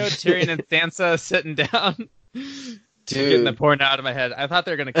they showed Tyrion and Sansa sitting down, getting the porn out of my head, I thought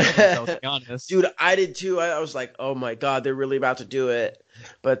they were gonna kill themselves. To be honest, dude, I did too. I was like, oh my god, they're really about to do it.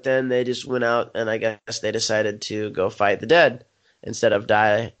 But then they just went out, and I guess they decided to go fight the dead instead of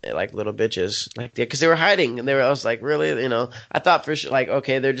die like little bitches, like because they were hiding, and I was like, really, I thought for sure, like,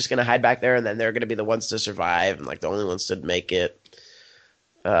 okay, they're just gonna hide back there, and then they're gonna be the ones to survive, and like the only ones to make it.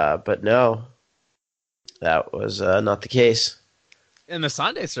 But no, that was not the case. and the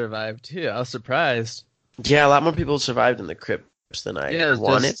Sunday survived too. I was surprised. Yeah, a lot more people survived in the crypts than I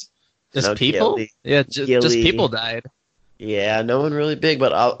wanted. Just people? Gilly. Yeah, just people died. Yeah, no one really big,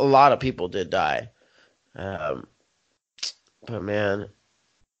 but a lot of people did die. But man,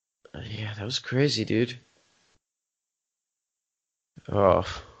 yeah, that was crazy, dude. Oh,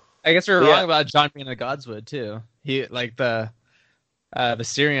 I guess we were wrong about John being a Godswood too. He like the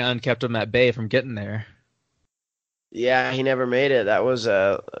Viserion kept him at bay from getting there. yeah, he never made it. That was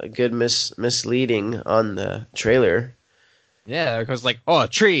a good misleading on the trailer. Yeah, because like, oh, a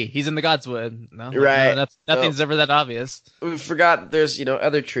tree, he's in the Godswood. No, Right. No, nothing's ever that obvious. We forgot there's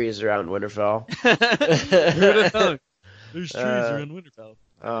other trees around Winterfell. Who would have thought? There's trees around Winterfell.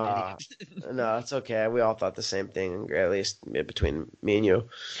 No, it's okay. We all thought the same thing, at least between me and you.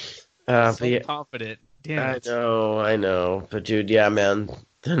 So confident. Damn it. I know. But dude, yeah, man.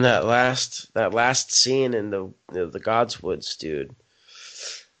 Then that last scene in the Godswoods, dude.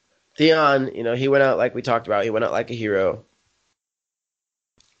 Theon, he went out like we talked about. He went out like a hero.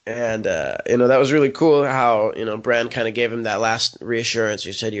 And that was really cool how, Bran kind of gave him that last reassurance.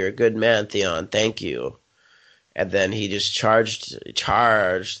 He said, "You're a good man, Theon. Thank you." And then he just charged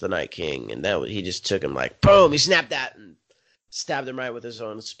the Night King, and he just took him like boom. He snapped that and stabbed him right with his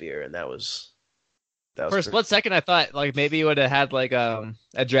own spear, and that was. For a split second, I thought like maybe he would have had like a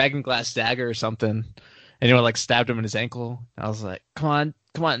dragon glass dagger or something, and he would like stabbed him in his ankle. I was like, come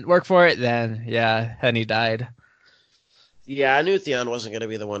on, work for it. Then he died. Yeah, I knew Theon wasn't going to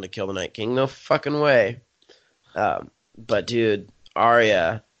be the one to kill the Night King. No fucking way. But dude,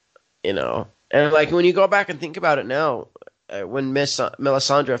 Arya, and like when you go back and think about it now, when Miss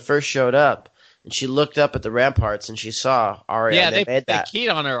Melisandre first showed up and she looked up at the ramparts and she saw Arya, yeah, and they keyed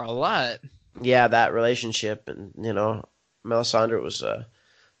on her a lot. Yeah, that relationship, and Melisandre was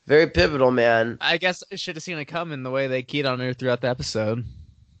very pivotal, man. I guess I should have seen it coming the way they keyed on her throughout the episode.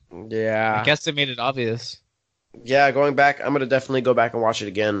 Yeah, I guess they made it obvious. Yeah, going back, I'm gonna definitely go back and watch it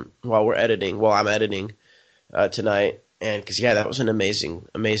again while we're editing. Well, I'm editing tonight, and because that was an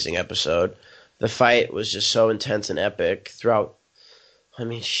amazing episode. The fight was just so intense and epic throughout. I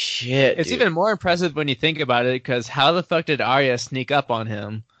mean, shit. It's dude. even more impressive when you think about it, because how the fuck did Arya sneak up on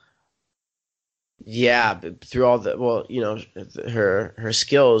him? Yeah, through all her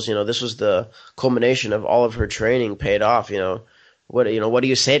skills. This was the culmination of all of her training paid off. What do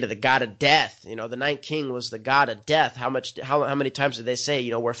you say to the god of death? The Night King was the god of death. How many times did they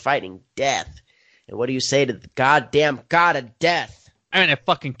say, we're fighting death? And what do you say to the goddamn god of death? I'm gonna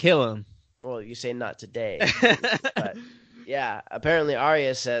fucking kill him. Well, you say not today. But yeah, apparently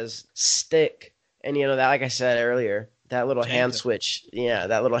Arya says stick, and that, like I said earlier, that little hand switch. Yeah,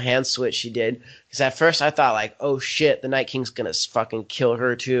 that little hand switch she did. Because at first I thought like, oh shit, the Night King's gonna fucking kill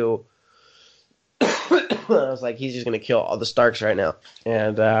her too. I was like, he's just gonna kill all the Starks right now.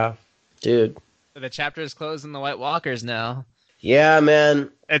 And dude, the chapter is closed in the White Walkers now. Yeah,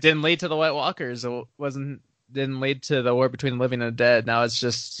 man. It didn't lead to the White Walkers. It didn't lead to the war between the living and the dead. Now it's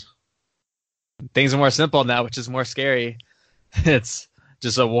just things are more simple now, which is more scary. It's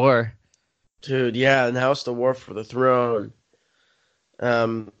just a war. Dude, yeah, and now it's the war for the throne.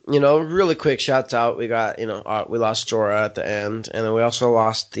 Really quick shouts out. We got, we lost Jorah at the end, and then we also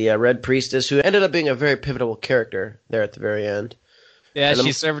lost the Red Priestess, who ended up being a very pivotal character there at the very end. Yeah,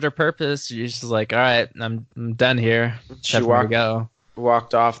 she served her purpose. She's just like, all right, I'm done here. She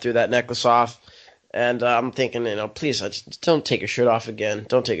walked off, threw that necklace off, and I'm thinking, please, just don't take your shirt off again.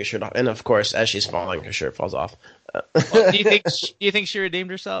 Don't take your shirt off. And of course, as she's falling, her shirt falls off. Well, do you think she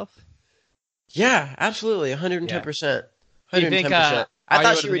redeemed herself? Yeah, absolutely, 110%. Do you think I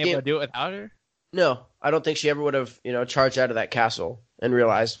thought she would redeemed. able to do it without her? No, I don't think she ever would have, charged out of that castle and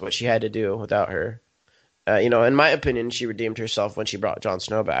realized what she had to do without her. In my opinion, she redeemed herself when she brought Jon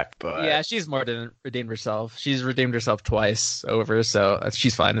Snow back. But Yeah, she's more than redeemed herself. She's redeemed herself twice over, so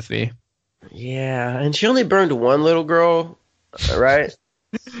she's fine with me. yeah, and she only burned one little girl, right?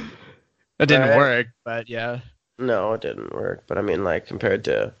 That didn't Right? work, but yeah. No, it didn't work. But I mean, like compared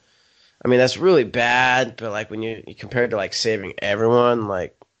to, I mean, that's really bad. But like when you compare it to like saving everyone,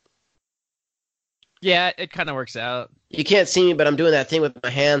 like Yeah, it kind of works out. you can't see me, but I'm doing that thing with my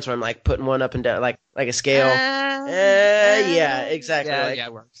hands where I'm like putting one up and down, like a scale. Yeah, exactly. Yeah, Like yeah,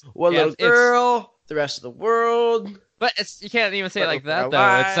 it works. one Yeah, little girl, the rest of the world. but you can't even say it like Struggle for that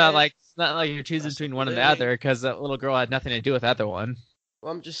our though. lives, It's not like you're choosing rest of between the one and the living. other because that little girl had nothing to do with the other one.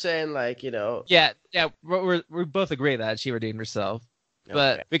 Well, I'm just saying, like Yeah, yeah, we both agree that she redeemed herself. okay,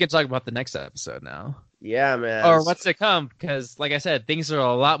 But we can talk about the next episode now. yeah, man. Or what's to come, because like I said, things are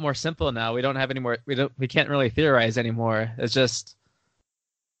a lot more simple now. We don't have any more. We can't really theorize anymore. It's just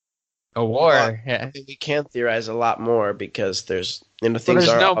a war. Well, I Yeah. mean, we can theorize a lot more because there's So things there's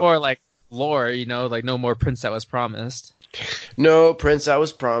are no more like lore, like no more prince that was promised. no prince that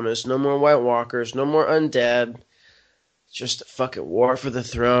was promised, no more White Walkers, no more undead. It's just a fucking war for the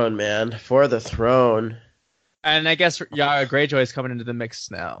throne, man, for the throne. And I guess Yara Greyjoy is coming into the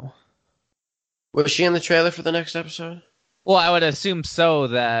mix now. Was she in the trailer for the next episode? Well, I would assume so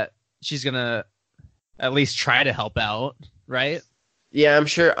that she's gonna at least try to help out, right? Yeah, I'm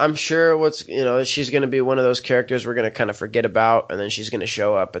sure. I'm sure. She's going to be one of those characters we're going to kind of forget about, and then she's going to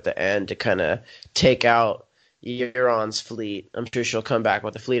show up at the end to kind of take out Euron's fleet. I'm sure she'll come back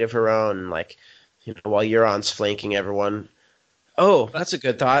with a fleet of her own, like while Euron's flanking everyone. Oh, that's a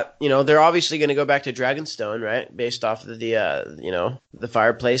good thought. They're obviously going to go back to Dragonstone, right? Based off of the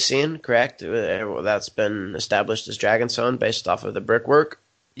fireplace scene, correct? That's been established as Dragonstone based off of the brickwork.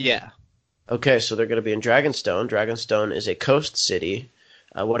 Yeah. Okay, so they're going to be in Dragonstone. Dragonstone is a coast city.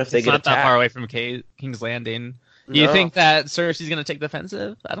 What if they It's get not that attacked? far away from King's Landing. Do you No. think that Cersei's going to take the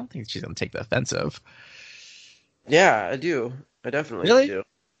offensive? I don't think she's going to take the offensive. Yeah, I do. I definitely Really? do.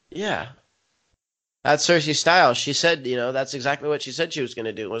 Yeah. That's Cersei's style. She said, that's exactly what she said she was going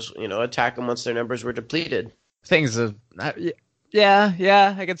to do was, attack them once their numbers were depleted. Things of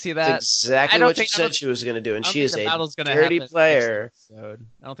yeah, I can see that. That's exactly what she said she was going to do, and she is a dirty player. I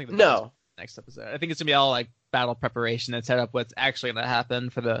don't think the battle's No. next episode. I think it's gonna be all like battle preparation and set up what's actually gonna happen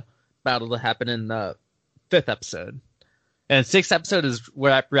for the battle to happen in the 5th episode. And 6th episode is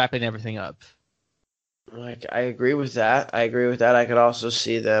wrapping everything up. Like, I agree with that. I could also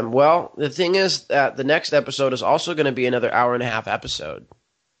see them. Well, the thing is that the next episode is also going to be another hour and a half episode.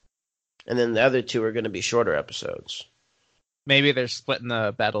 And then the other two are going to be shorter episodes. Maybe they're splitting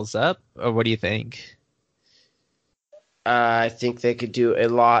the battles up, or what do you think? I think they could do a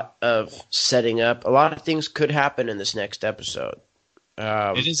lot of setting up. A lot of things could happen in this next episode.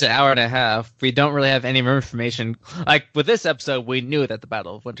 It is an hour and a half. We don't really have any more information. Like with this episode, we knew that the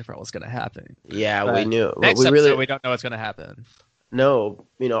Battle of Winterfell was going to happen. Yeah, But we knew. Next episode, we don't know what's going to happen. No,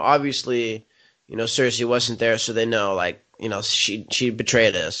 obviously, Cersei wasn't there, so they know, like, she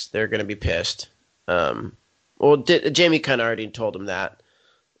betrayed us. They're gonna be pissed. Jamie kind of already told them that.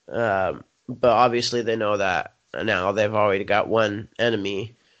 But obviously they know that now. They've already got one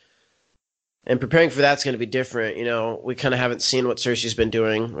enemy. And preparing for that's going to be different. We kind of haven't seen what Cersei's been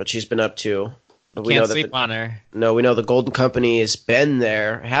doing, what she's been up to. But we Can't know that sleep on her. No, we know the Golden Company has been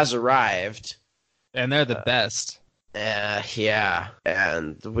there, has arrived. And they're the best. Yeah.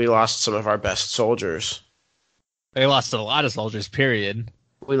 And we lost some of our best soldiers. They lost a lot of soldiers, period.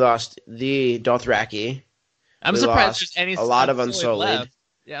 We lost the Dothraki. I'm We surprised lost there's any a lot of Unsullied Unsullied. left.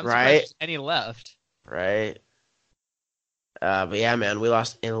 Yeah, I'm Right? surprised there's any left. Right. But yeah, man, we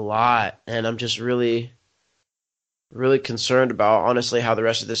lost a lot, and I'm just really, really concerned about, honestly, how the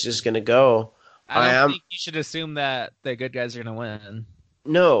rest of this is going to go. I don't think you should assume that the good guys are going to win.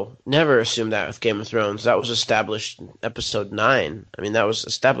 No, never assume that with Game of Thrones. That was established in episode 9. I mean, that was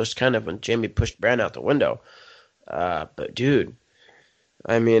established kind of when Jaime pushed Bran out the window. But dude,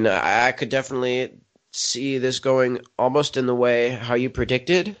 I mean, I could definitely see this going almost in the way how you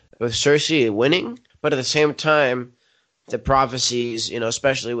predicted, with Cersei winning, but at the same time, the prophecies,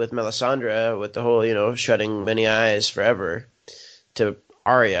 especially with Melisandre, with the whole, shutting many eyes forever to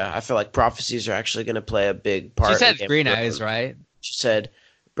Arya, I feel like prophecies are actually going to play a big part. She said in green eyes, right? She said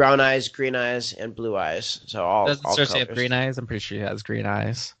brown eyes, green eyes, and blue eyes. So all Doesn't all Cersei have colors. green eyes? I'm pretty sure she has green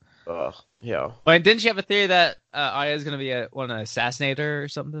eyes. Ugh, yeah. But didn't you have a theory that Arya is going to be want to assassinate her or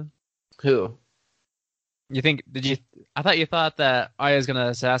something? Who? I thought you thought that Arya is going to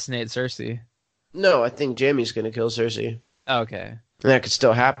assassinate Cersei. No, I think Jaime's going to kill Cersei. Okay. And that could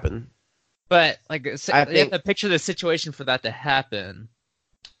still happen. But like, you I have think to picture the situation for that to happen.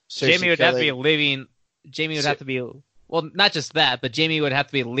 Cersei Jaime would have to be killing- living Jamie would have to be, well, not just that, but Jamie would have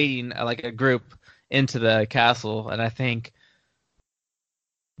to be leading like a group into the castle, and I think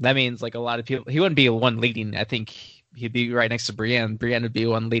that means like a lot of people. He wouldn't be the one leading. I think he'd be right next to Brienne. Brienne would be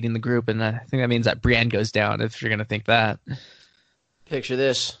one leading the group, and I think that means that Brienne goes down. If you're gonna think that. Picture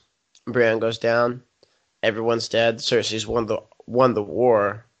this: Brienne goes down, everyone's dead. Cersei's won the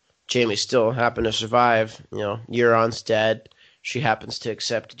war. Jamie still happened to survive. You know, Euron's dead. She happens to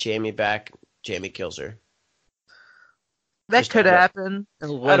accept Jamie back. Jamie kills her. That could happen. I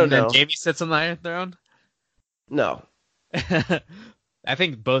don't know. Jamie sits on the Iron Throne. No. I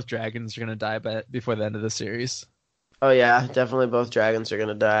think both dragons are gonna die, before the end of the series. Oh yeah, definitely both dragons are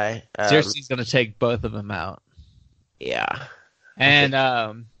gonna die. Cersei's gonna take both of them out. Yeah. And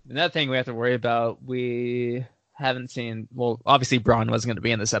another thing we have to worry about, we haven't seen. Well, obviously Bronn wasn't going to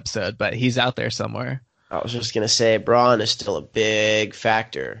be in this episode, but he's out there somewhere. I was just gonna say, Bronn is still a big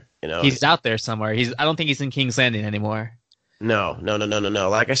factor. You know, he's out there somewhere. I don't think he's in King's Landing anymore. No.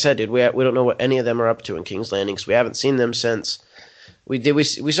 Like I said, dude, we don't know what any of them are up to in King's Landing because we haven't seen them since we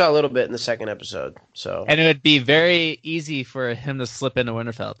saw a little bit in the second episode. So, and it would be very easy for him to slip into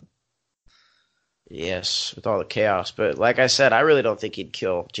Winterfell. Yes, with all the chaos. But like I said, I really don't think he'd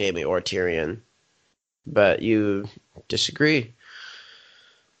kill Jaime or Tyrion. But you disagree.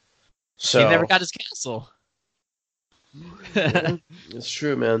 So he never got his castle. It's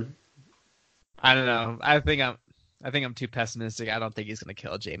true, man. I don't know. I think I'm too pessimistic. I don't think he's going to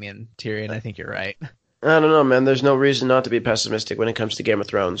kill Jaime and Tyrion. I think you're right. I don't know, man. There's no reason not to be pessimistic when it comes to Game of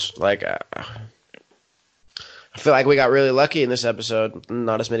Thrones. Like, I feel like we got really lucky in this episode.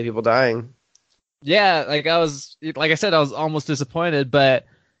 Not as many people dying. Yeah, like I said, I was almost disappointed, but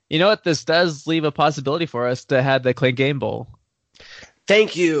you know what? This does leave a possibility for us to have the Clegane Bowl.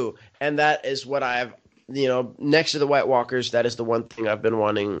 Thank you. And that is what I've, next to the White Walkers, that is the one thing I've been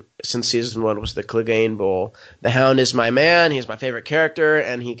wanting since season 1 was the Clegane Bowl. The Hound is my man. He's my favorite character,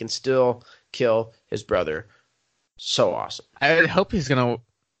 and he can still kill his brother. So awesome. I hope he's gonna.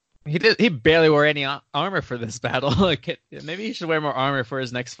 He barely wore any armor for this battle. Maybe he should wear more armor for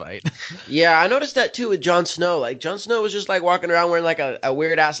his next fight. Yeah, I noticed that too with Jon Snow. Like Jon Snow was just like walking around wearing like a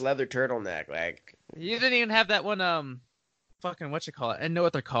weird ass leather turtleneck. Like you didn't even have that one. Fucking what you call it? I know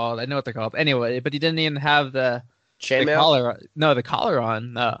what they're called. Anyway, but he didn't even have the collar. No, the collar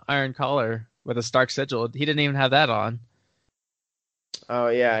on, the iron collar with a Stark sigil. He didn't even have that on. Oh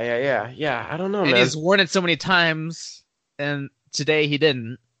yeah. I don't know, and man. He's worn it so many times, and today he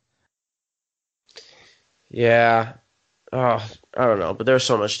didn't. Yeah. Oh, I don't know, but there's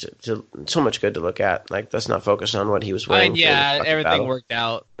so much so much good to look at. Like, let's not focus on what he was wearing. Yeah, everything worked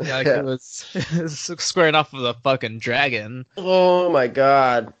out. Like it was squaring off of the fucking dragon. Oh my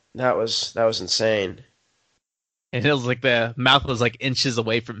god, that was insane. And it was like the mouth was like inches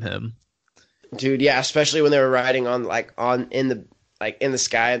away from him. Dude, yeah, especially when they were riding in the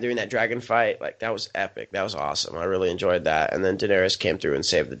sky during that dragon fight. Like, that was epic. That was awesome. I really enjoyed that. And then Daenerys came through and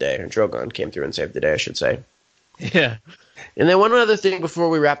saved the day. Or Drogon came through and saved the day, I should say. Yeah. And then one other thing before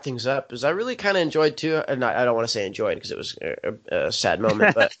we wrap things up is I really kind of enjoyed too. And I don't want to say enjoyed because it was a sad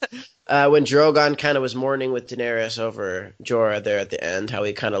moment, but when Drogon kind of was mourning with Daenerys over Jorah there at the end, how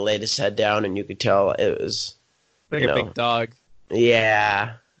he kind of laid his head down and you could tell it was like a big dog.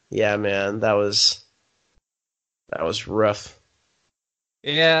 Yeah, man, that was rough.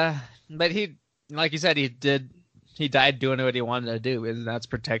 Yeah, but he, like you said, he died doing what he wanted to do, and that's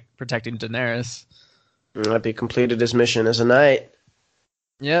protecting Daenerys. He completed his mission as a knight.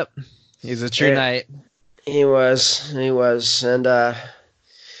 Yep, he's a true knight. He was, and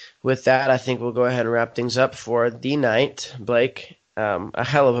with that, I think we'll go ahead and wrap things up for the night. Blake, a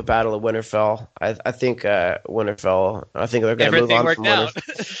hell of a battle at Winterfell. I think Winterfell. I think they're going to move on from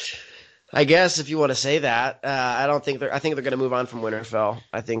Winterfell. I guess if you want to say that, I think they're going to move on from Winterfell.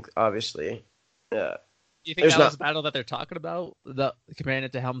 I think obviously. Do you think that was a battle that they're talking about, comparing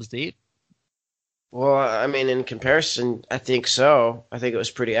it to Helm's Deep? Well, I mean, in comparison, I think so. I think it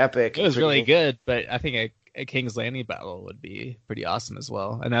was pretty epic. It was really good, but I think a King's Landing battle would be pretty awesome as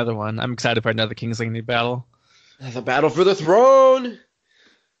well. Another one. I'm excited for another King's Landing battle. The battle for the throne.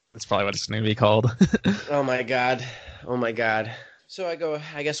 That's probably what it's going to be called. Oh my god. So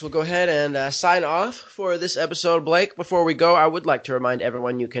I guess we'll go ahead and sign off for this episode, Blake. Before we go, I would like to remind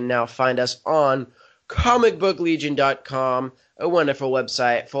everyone you can now find us on comicbooklegion.com, a wonderful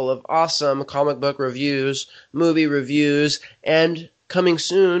website full of awesome comic book reviews, movie reviews, and coming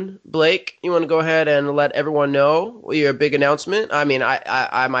soon, Blake, you want to go ahead and let everyone know your big announcement? I mean,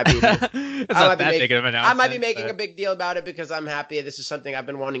 I might be I might be making a big deal about it because I'm happy. This is something I've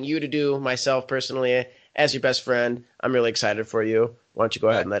been wanting you to do myself personally as your best friend. I'm really excited for you. Why don't you go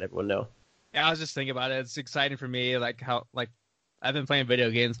ahead and let everyone know? Yeah, I was just thinking about it. It's exciting for me, like how like I've been playing video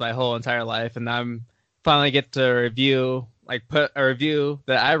games my whole entire life, and I'm finally get to review, like put a review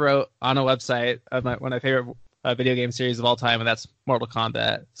that I wrote on a website of one of my favorite video game series of all time, and that's Mortal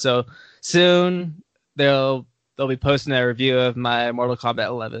Kombat. So soon they'll be posting a review of my Mortal Kombat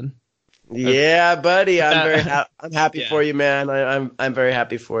 11. Yeah, buddy, I'm happy Yeah. for you, man. I'm very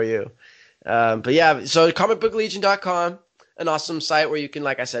happy for you. But yeah, so comicbooklegion.com, an awesome site where you can,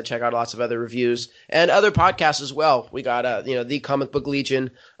 like I said, check out lots of other reviews and other podcasts as well. We got the Comic Book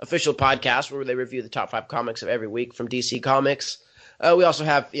Legion official podcast where they review the top 5 comics of every week from DC Comics. We also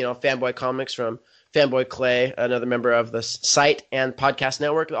have Fanboy Comics from Fanboy Clay, another member of the site and podcast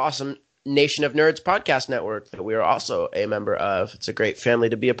network, the awesome Nation of Nerds podcast network that we are also a member of. It's a great family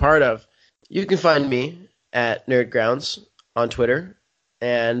to be a part of. You can find me at Nerdgrounds on Twitter.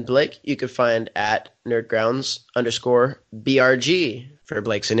 And Blake, you can find at nerdgrounds_BRG for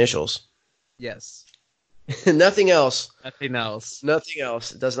Blake's initials. Yes. Nothing else. Nothing else. Nothing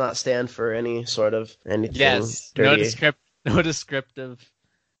else. It does not stand for any sort of anything Yes. dirty. No descriptive.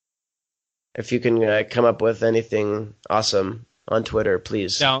 If you can come up with anything awesome on Twitter,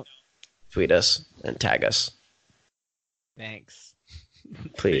 please Don't. tweet us and tag us. Thanks.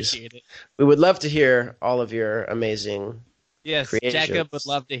 Please. Appreciate it. We would love to hear all of your amazing Yes, creations. Jacob would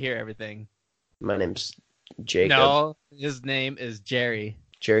love to hear everything. My name's Jacob. No, his name is Jerry.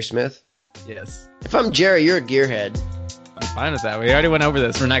 Jerry Smith? Yes. If I'm Jerry, you're a gearhead. I'm fine with that. We already went over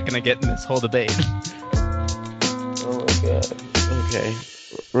this. We're not going to get in this whole debate. Oh my god. Okay.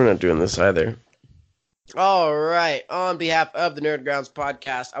 We're not doing this either. All right. On behalf of the Nerdgrounds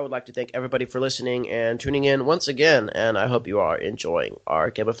podcast, I would like to thank everybody for listening and tuning in once again, and I hope you are enjoying our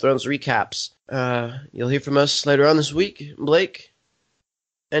Game of Thrones recaps. You'll hear from us later on this week. Blake,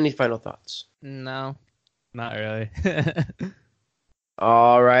 any final thoughts? No, not really.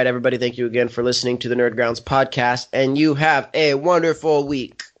 All right, everybody. Thank you again for listening to the Nerdgrounds podcast, and you have a wonderful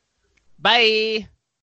week. Bye.